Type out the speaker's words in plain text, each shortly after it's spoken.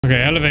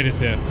Okay, elevator's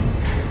here.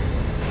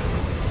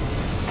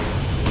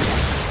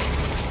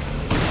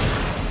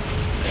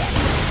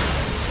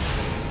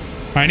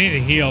 I need a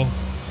heal.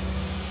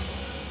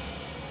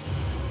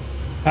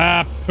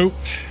 Ah, poop.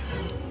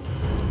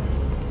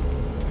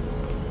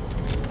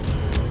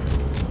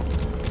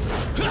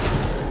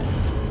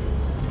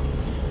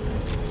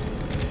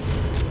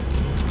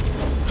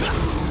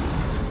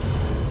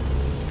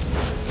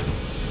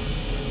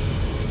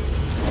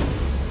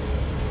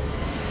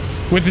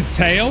 With the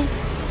tail?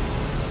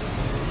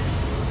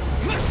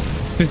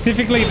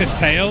 Specifically, the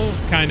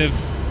tail's kind of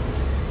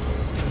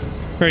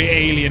very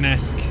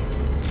alien-esque.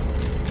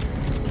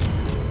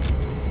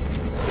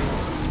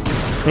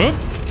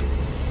 Oops.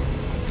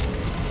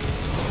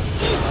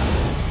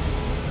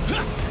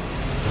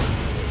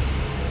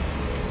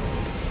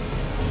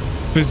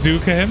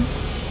 Bazooka him.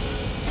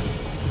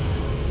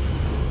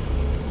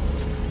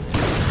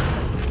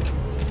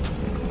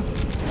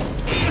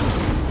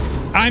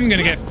 I'm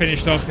gonna get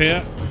finished off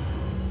here.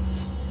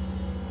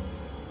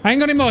 I ain't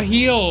got any more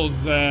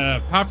heals,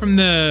 apart from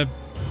the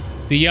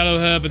yellow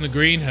herb and the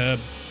green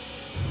herb.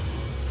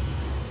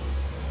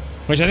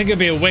 Which I think would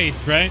be a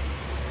waste, right?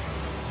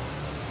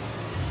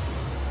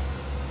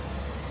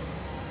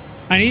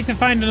 I need to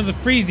find another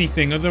freezy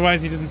thing,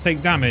 otherwise he doesn't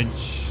take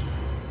damage.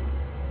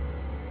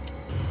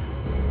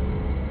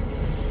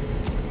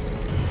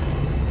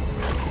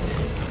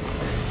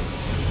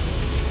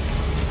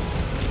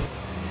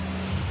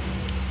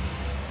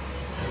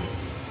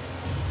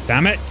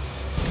 Damn it.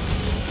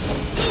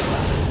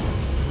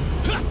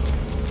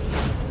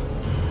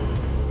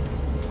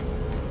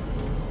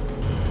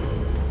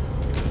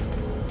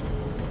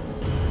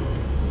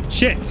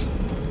 Shit.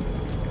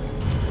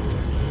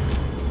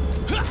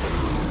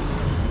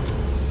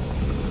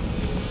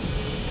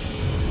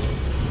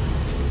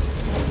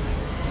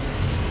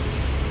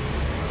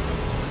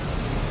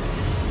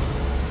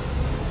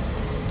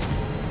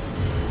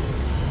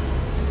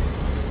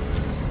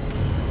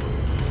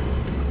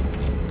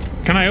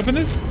 Can I open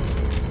this?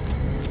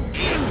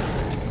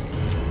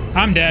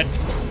 I'm dead.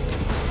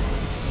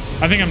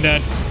 I think I'm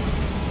dead.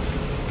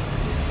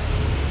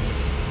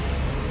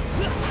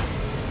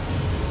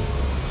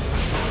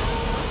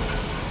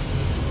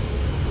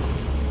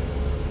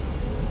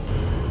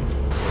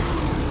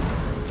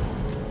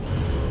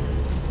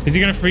 Is he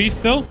gonna freeze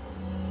still?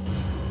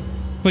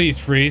 Please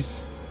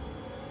freeze.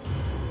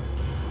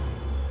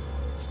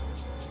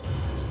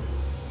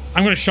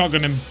 I'm gonna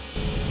shotgun him.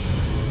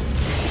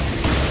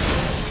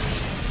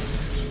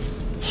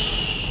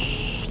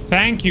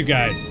 Thank you,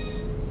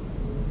 guys.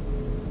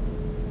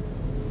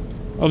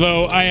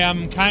 Although I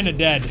am kind of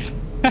dead.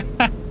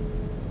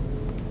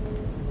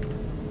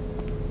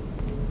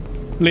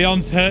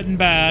 Leon's hurting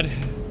bad.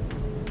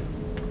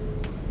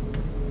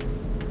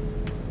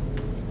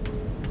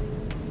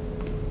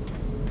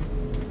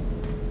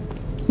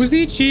 Was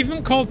the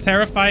achievement called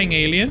Terrifying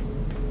Alien?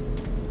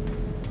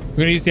 We're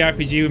gonna use the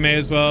RPG. We may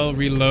as well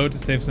reload to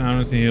save some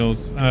ammo and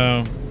heals.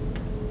 Oh.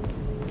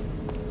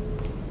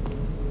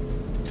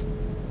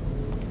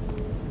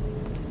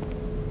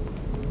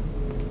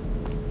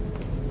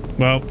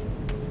 Well,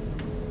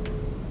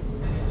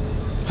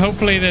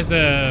 hopefully there's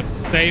a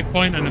save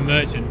point and a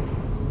merchant.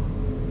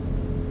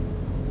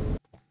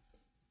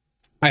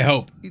 I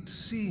hope. It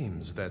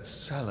seems that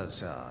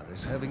Salazar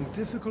is having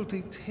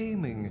difficulty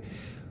taming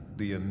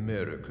the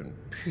American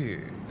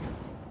pig.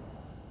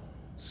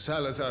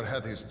 Salazar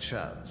had his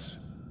chance.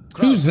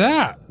 Who's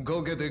that?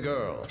 Go get the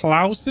girl.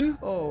 Clausen?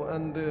 Oh,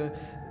 and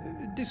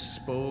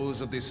dispose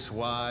of this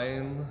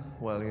swine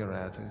while you're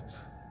at it.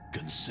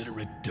 Consider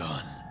it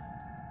done.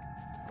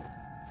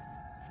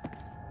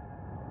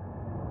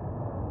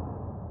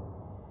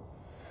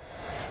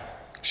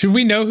 Should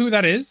we know who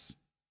that is?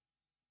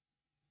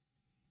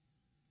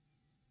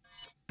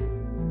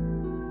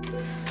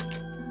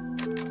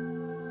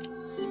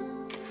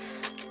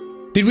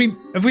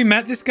 Have we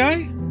met this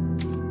guy?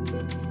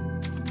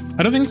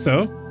 I don't think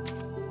so.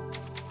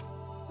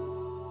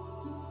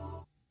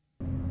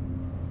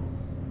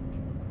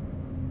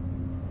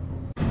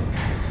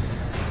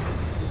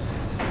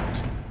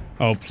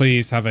 Oh,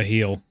 please have a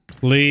heal.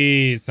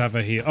 Please have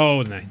a heal.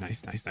 Oh,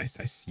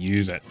 nice.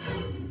 Use it.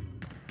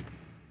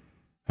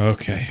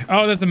 Okay.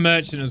 Oh, there's a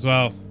merchant as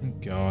well.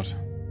 Thank God.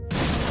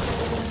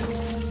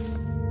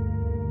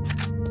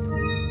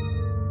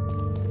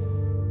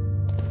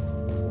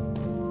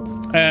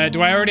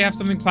 Do I already have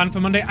something planned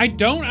for Monday? I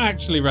don't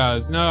actually,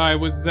 Raz. No, I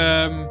was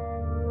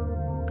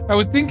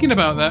thinking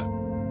about that.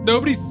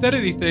 Nobody said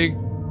anything.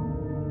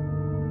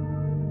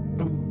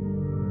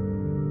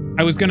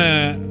 I was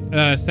gonna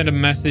send a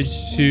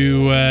message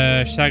to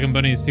Shag and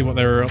Bunny to see what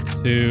they were up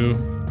to.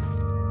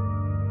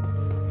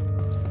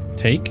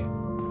 Take.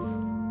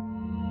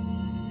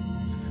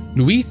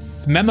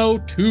 Luis Memo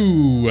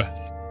 2.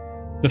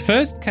 The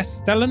first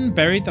Castellan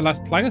buried the Las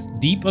Plagas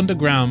deep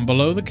underground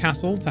below the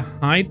castle to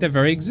hide their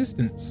very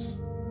existence.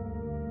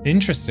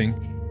 Interesting.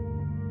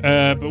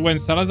 But when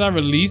Salazar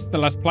released the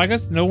Las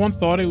Plagas, no one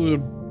thought it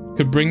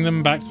could bring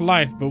them back to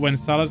life. But when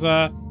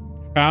Salazar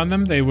found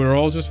them, they were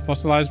all just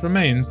fossilized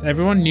remains.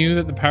 Everyone knew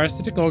that the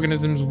parasitic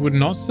organisms would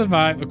not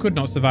survive, or could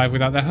not survive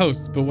without their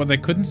hosts, but they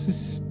couldn't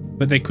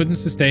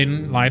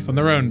sustain life on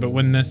their own. But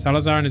when the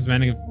Salazar and his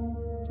men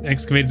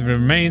excavated the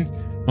remains, it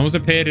almost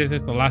appeared as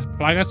if the last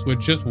Plagas were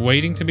just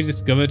waiting to be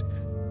discovered,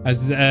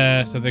 as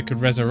so they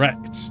could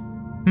resurrect.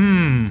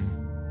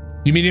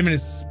 You meet him in a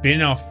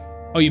spin-off.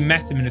 Oh, you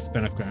met him in a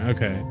spin-off.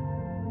 Okay.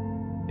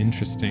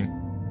 Interesting.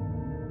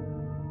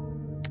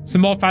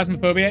 Some more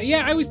Phasmophobia.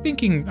 Yeah, I was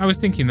thinking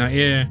that,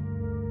 yeah.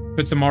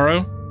 For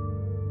tomorrow.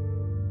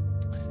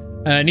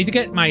 I need to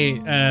get my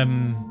I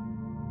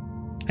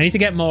need to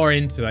get more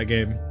into that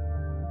game.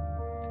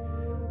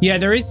 Yeah,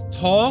 there is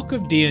talk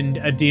of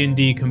a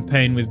D&D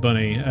campaign with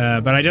Bunny,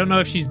 but I don't know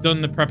if she's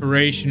done the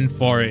preparation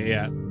for it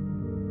yet.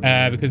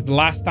 Because the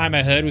last time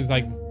I heard was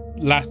like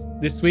last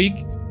week,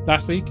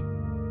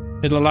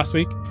 middle of last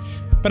week.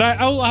 But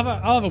I'll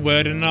have a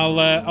word and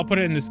I'll put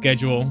it in the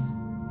schedule,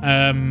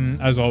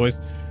 as always.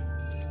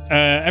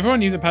 Everyone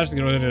knew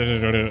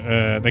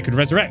that they could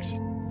resurrect.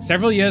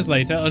 Several years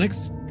later,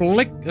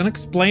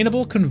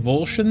 unexplainable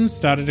convulsions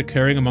started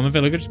occurring among the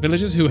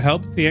villagers who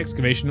helped the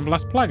excavation of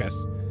Las Plagas.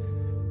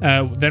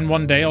 Then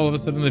one day, all of a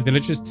sudden, the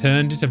villagers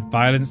turned into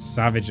violent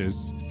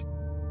savages.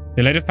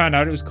 They later found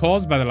out it was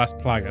caused by the Las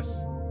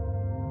Plagas.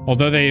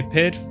 Although they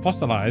appeared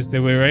fossilized, they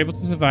were able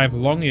to survive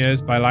long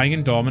years by lying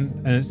in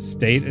dormant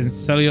state and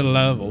cellular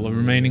level of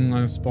remaining in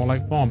a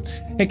spore-like form.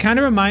 It kind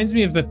of reminds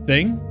me of The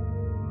Thing.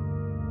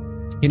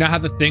 You know how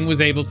The Thing was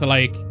able to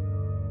like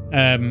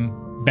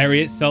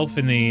bury itself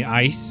in the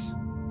ice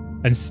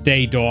and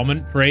stay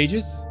dormant for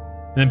ages,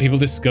 and then people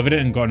discovered it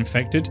and got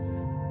infected.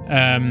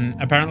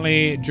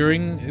 Apparently,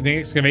 during the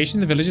excavation,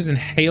 the villagers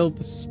inhaled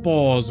the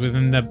spores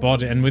within their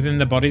body, and within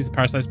their bodies, the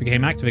parasites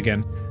became active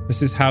again.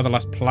 This is how the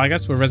Las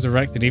Plagas were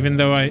resurrected. Even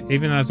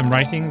as I'm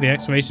writing, the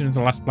excavation of the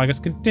Las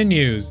Plagas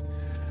continues.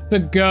 The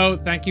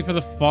Goat, thank you for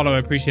the follow. I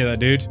appreciate that,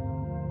 dude.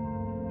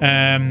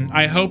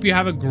 I hope you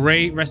have a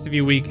great rest of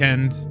your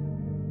weekend.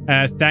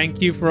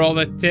 Thank you for all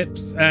the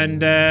tips,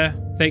 and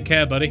take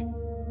care, buddy.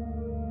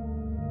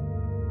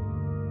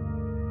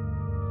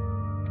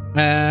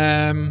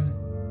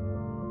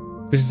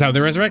 This is how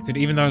they're resurrected,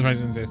 even though I was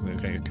writing.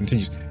 Okay, it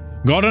continues.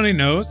 God only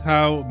knows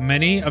how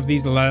many of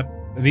these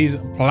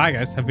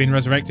Plagas have been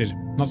resurrected,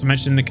 not to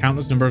mention the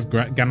countless number of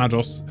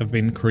Ganados have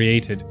been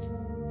created.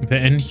 The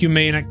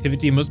inhumane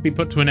activity must be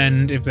put to an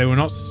end. If they are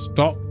not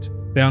stopped,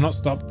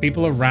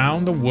 people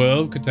around the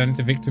world could turn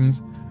into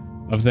victims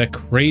of their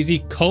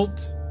crazy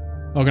cult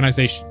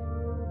organization.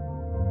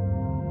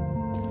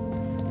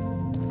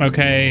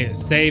 Okay,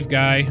 save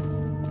guy.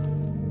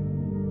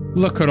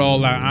 Look at all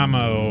that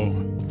ammo.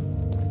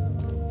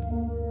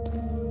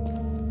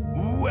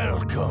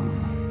 Welcome.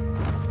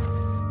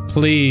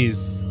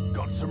 Please.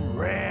 Got some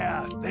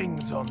rare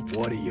things on.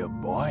 What are you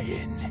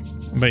buying?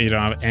 I bet you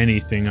don't have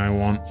anything I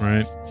want,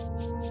 right?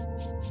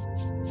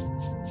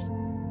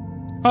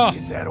 Oh.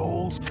 Is that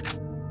all?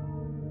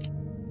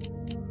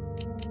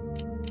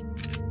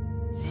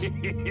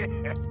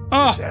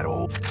 Oh. Is that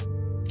all?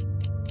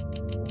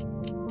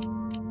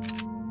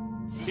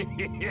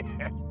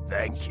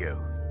 Thank you.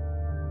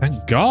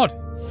 Thank God.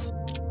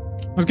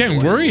 I was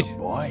getting worried.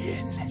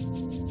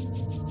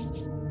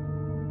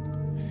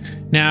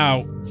 Now,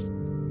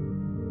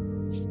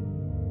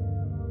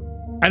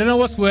 I don't know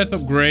what's worth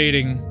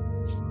upgrading.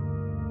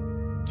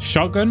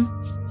 Shotgun?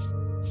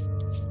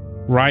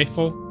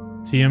 Rifle?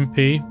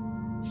 TMP?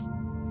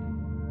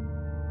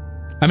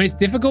 I mean, it's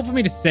difficult for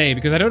me to say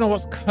because I don't know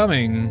what's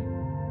coming.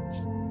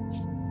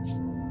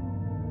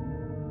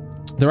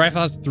 The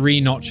rifle has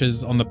 3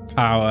 notches on the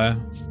power.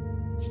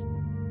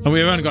 And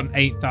we've only got an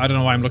 8,000. I don't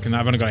know why I'm looking at that.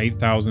 I've only got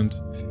 8,000.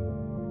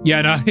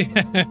 Yeah, no.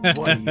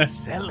 What are you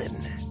selling?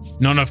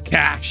 None of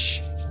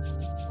cash.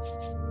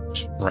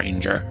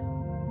 Stranger.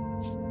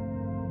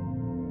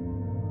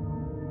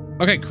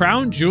 Okay,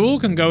 crown jewel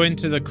can go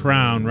into the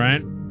crown,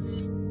 right?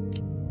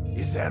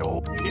 Is that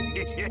all?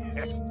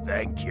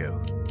 Thank you.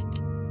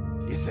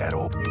 Is that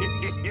all?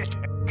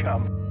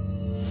 Come.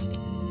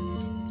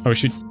 Oh,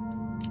 should.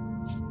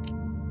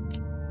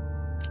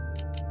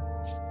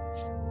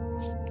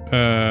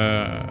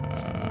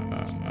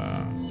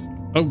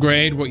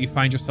 Upgrade what you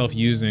find yourself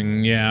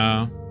using.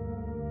 Yeah.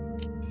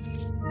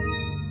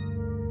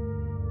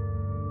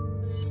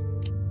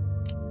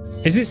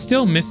 Is it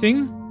still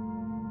missing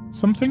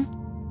something?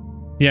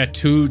 Yeah,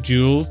 2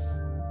 jewels.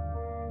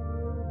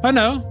 Oh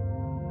no.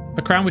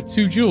 A crown with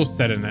 2 jewels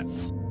set in it.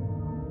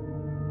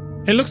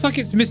 It looks like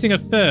it's missing a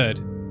 3rd.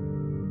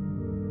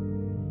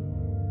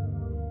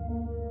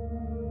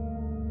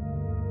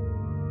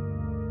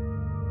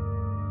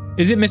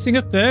 Is it missing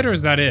a 3rd or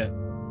is that it?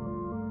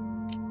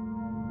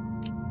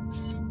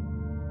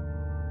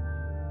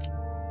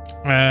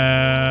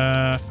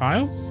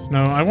 Files?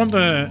 No, I want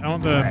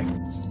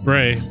the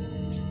spray.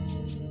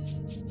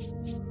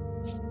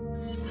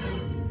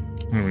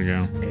 There we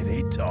go.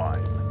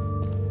 Anytime.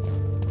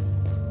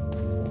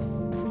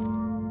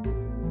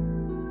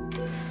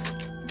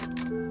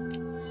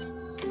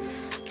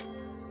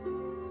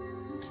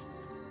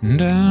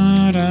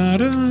 Da, da,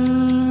 da,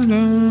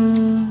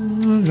 da.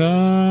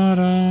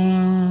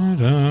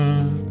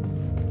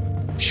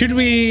 Should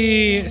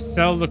we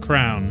sell the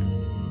crown?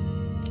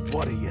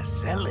 What are you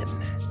selling?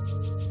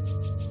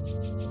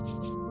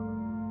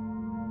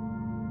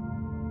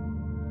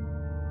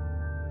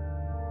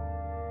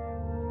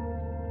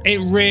 It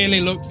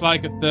really looks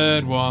like a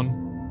third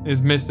one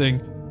is missing.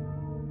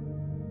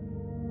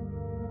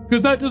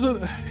 Because that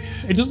doesn't...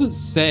 It doesn't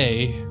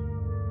say.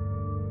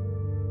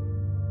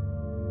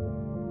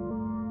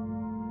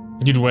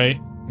 You'd wait?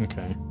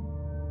 Okay.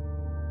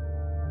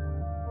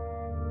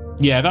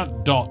 Yeah,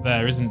 that dot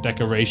there isn't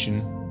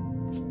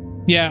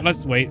decoration. Yeah,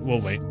 let's wait.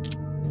 We'll wait.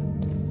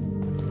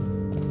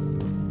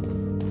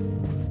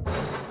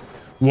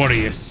 What are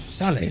you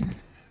selling?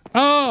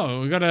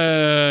 Oh, we got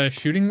a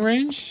shooting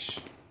range?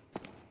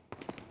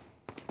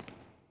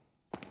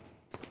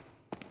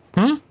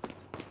 Huh?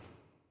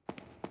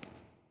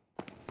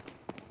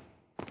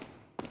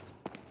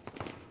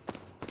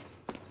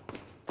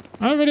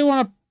 I don't really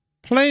want to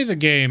play the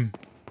game.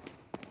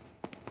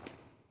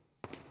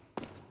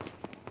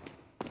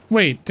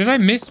 Wait, did I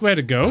miss where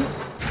to go?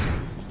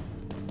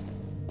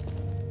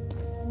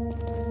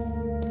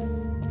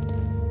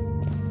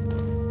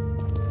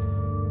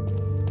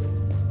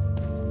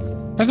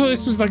 I thought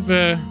this was like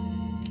the...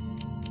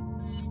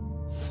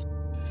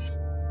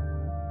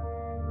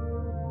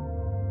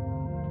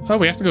 Oh,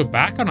 we have to go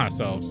back on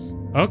ourselves.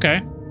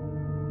 Okay.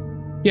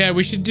 Yeah,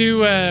 we should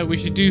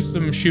do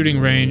some shooting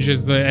range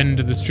as the end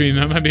of the stream.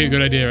 That might be a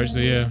good idea,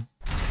 actually, yeah.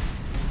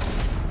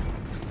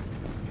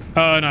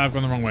 Oh, no, I've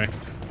gone the wrong way.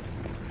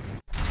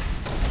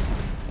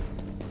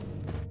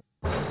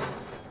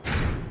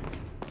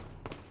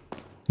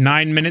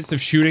 Nine minutes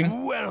of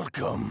shooting.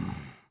 Welcome.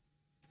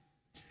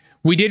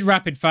 We did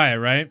rapid fire,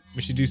 right?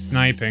 We should do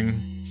sniping.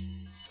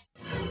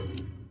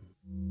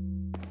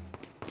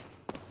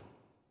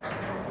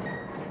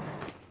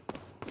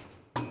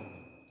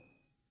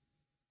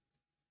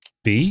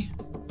 B?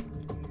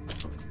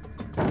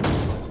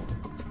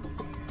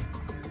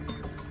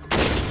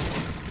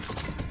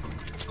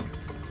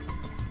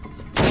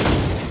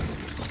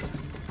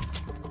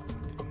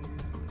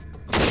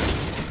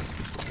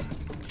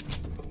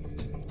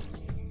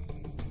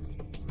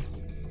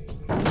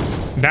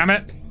 Damn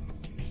it.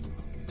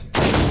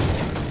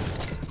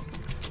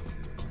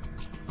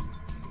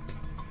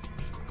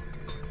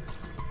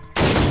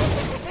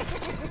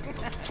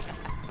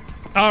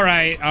 All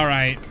right, all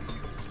right.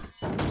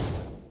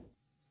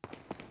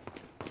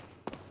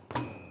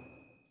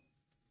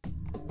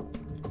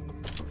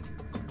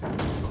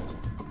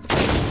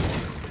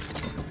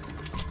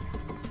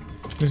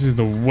 This is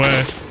the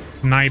worst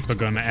sniper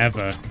gun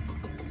ever.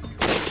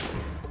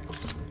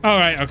 All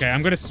right, okay,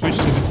 I'm gonna switch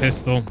to the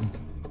pistol.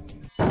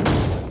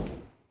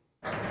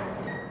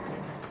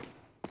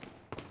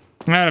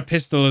 I had a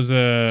pistol as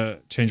a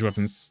change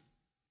weapons.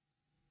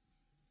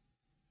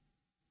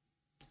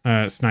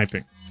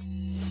 Sniping.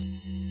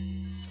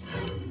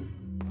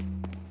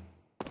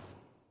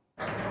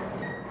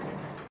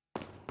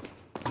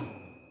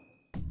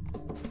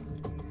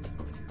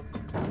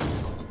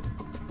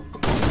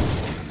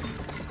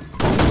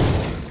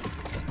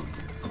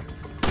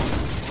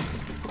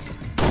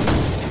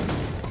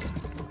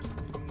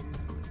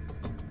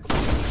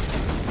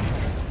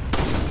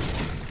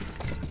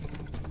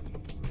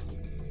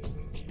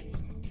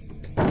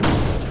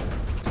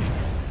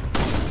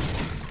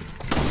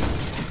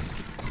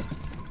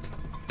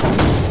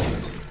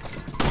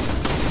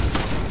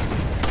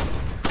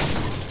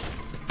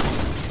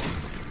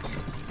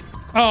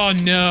 Oh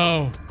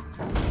no.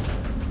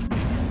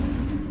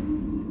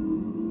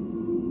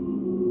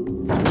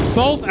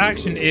 Bolt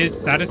action is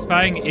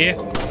satisfying if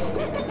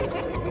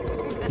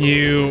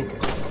you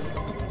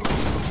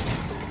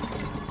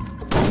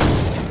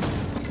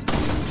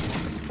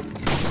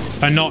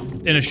are not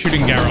in a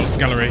shooting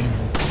gallery.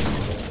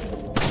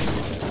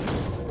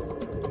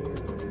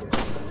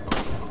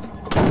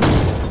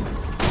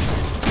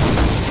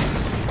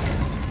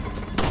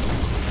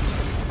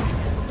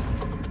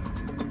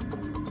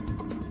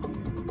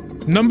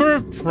 Number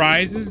of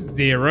prizes,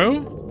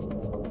 0.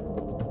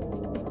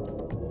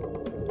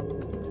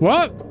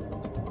 What?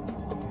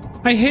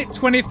 I hit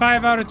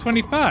 25 out of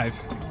 25.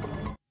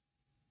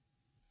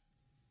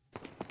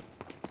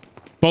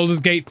 Baldur's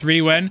Gate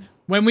 3 when?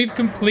 When we've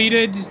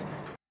completed...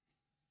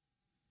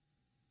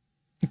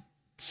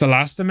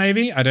 Solasta,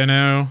 maybe? I don't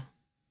know.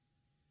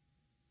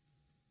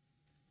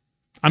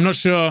 I'm not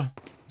sure.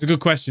 It's a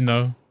good question,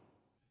 though.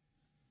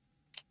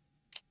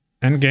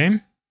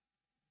 Endgame?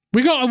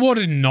 We got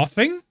awarded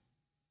nothing?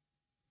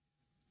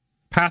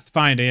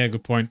 Pathfinder, yeah,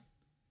 good point.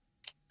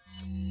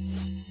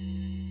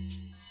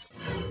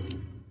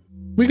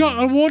 We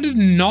got awarded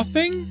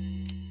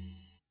nothing?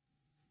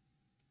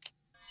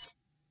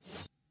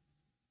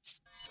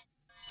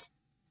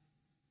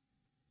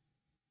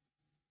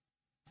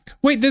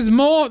 Wait, there's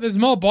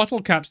more bottle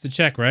caps to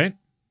check, right?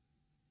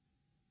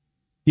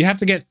 You have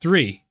to get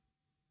 3.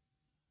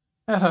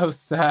 Oh,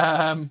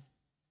 Sam.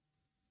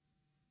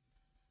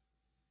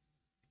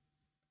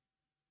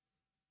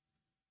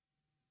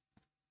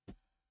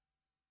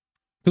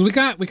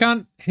 Because we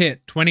can't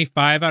hit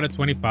 25 out of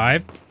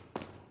 25.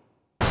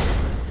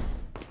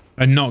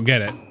 and not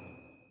get it.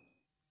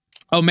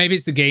 Oh, maybe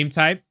it's the game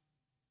type.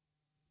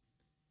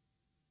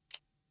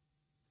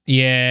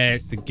 Yeah,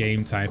 it's the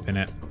game type in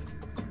it.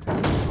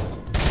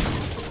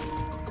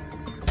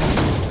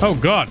 Oh,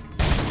 God.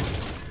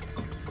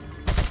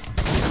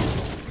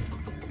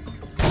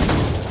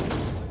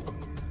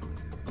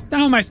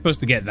 How am I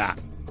supposed to get that?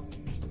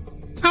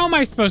 How am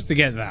I supposed to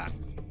get that?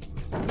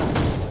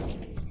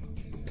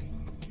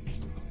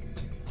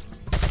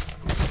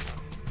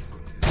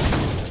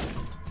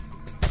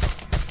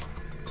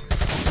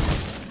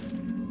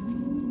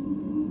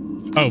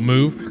 Oh,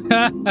 move.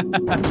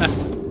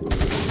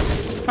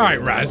 All right,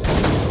 Raz.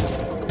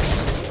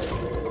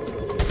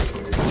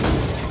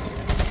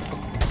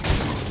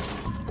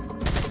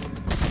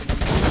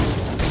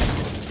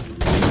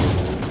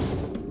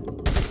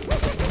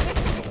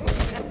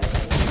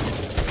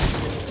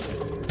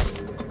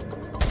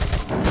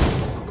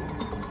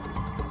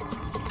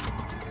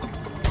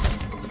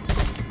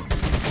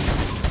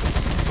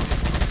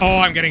 Oh,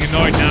 I'm getting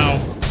annoyed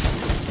now.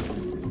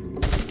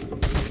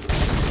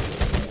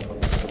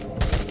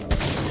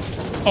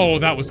 Oh,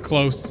 that was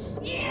close.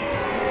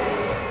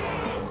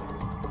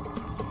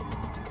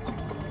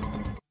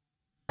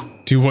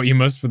 Do what you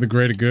must for the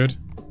greater good.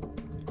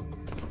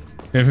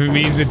 If it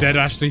means a dead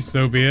Ashley,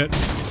 so be it.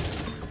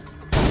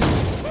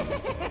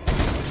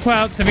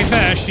 Well, to be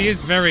fair, she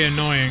is very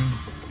annoying.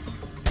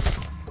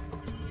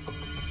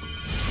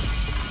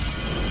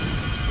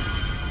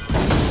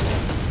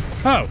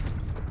 Oh.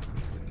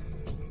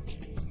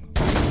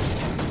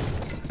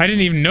 I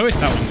didn't even notice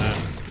that one there.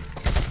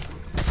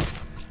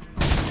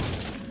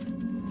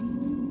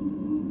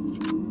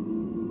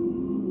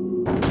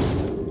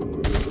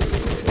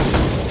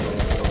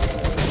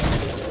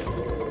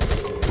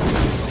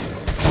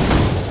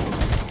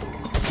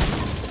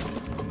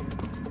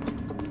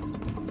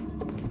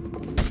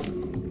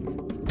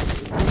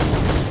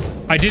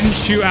 I didn't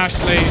shoot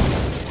Ashley.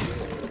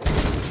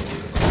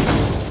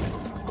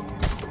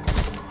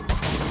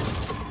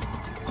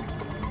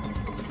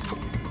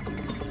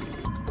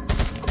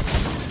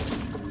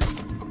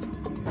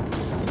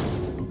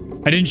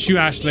 I didn't shoot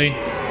Ashley.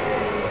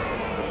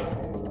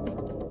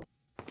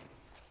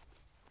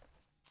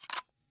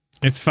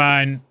 It's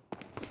fine.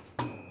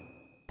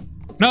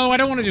 No, I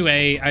don't want to do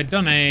A. I've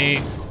done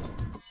A.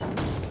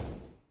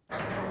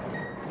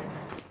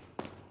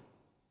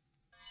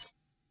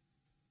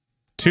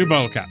 Two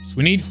bottle caps.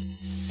 We need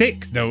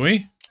 6, don't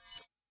we?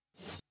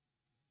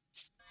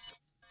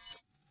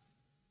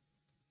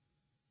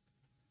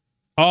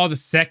 Oh, the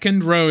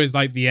second row is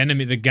like the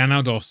enemy, the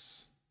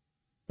Ganados.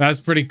 That's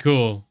pretty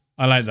cool.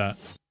 I like that.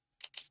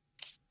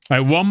 All right,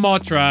 one more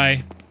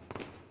try.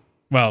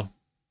 Well,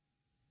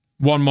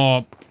 one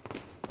more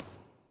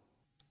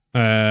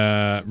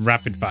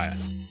rapid fire.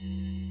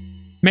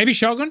 Maybe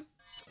shotgun?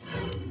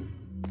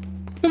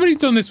 Nobody's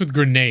done this with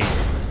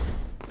grenades.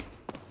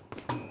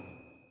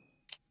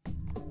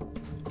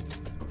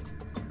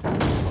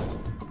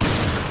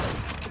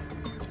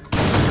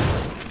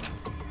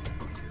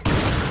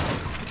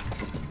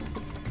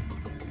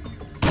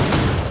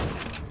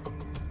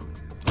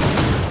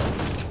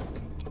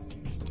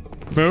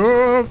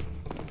 Move.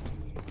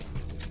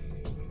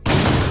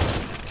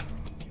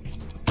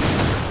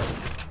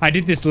 I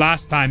did this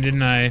last time,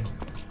 didn't I?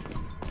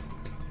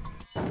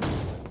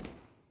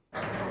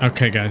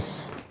 Okay,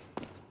 guys.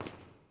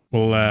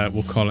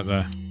 We'll call it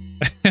there.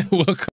 We'll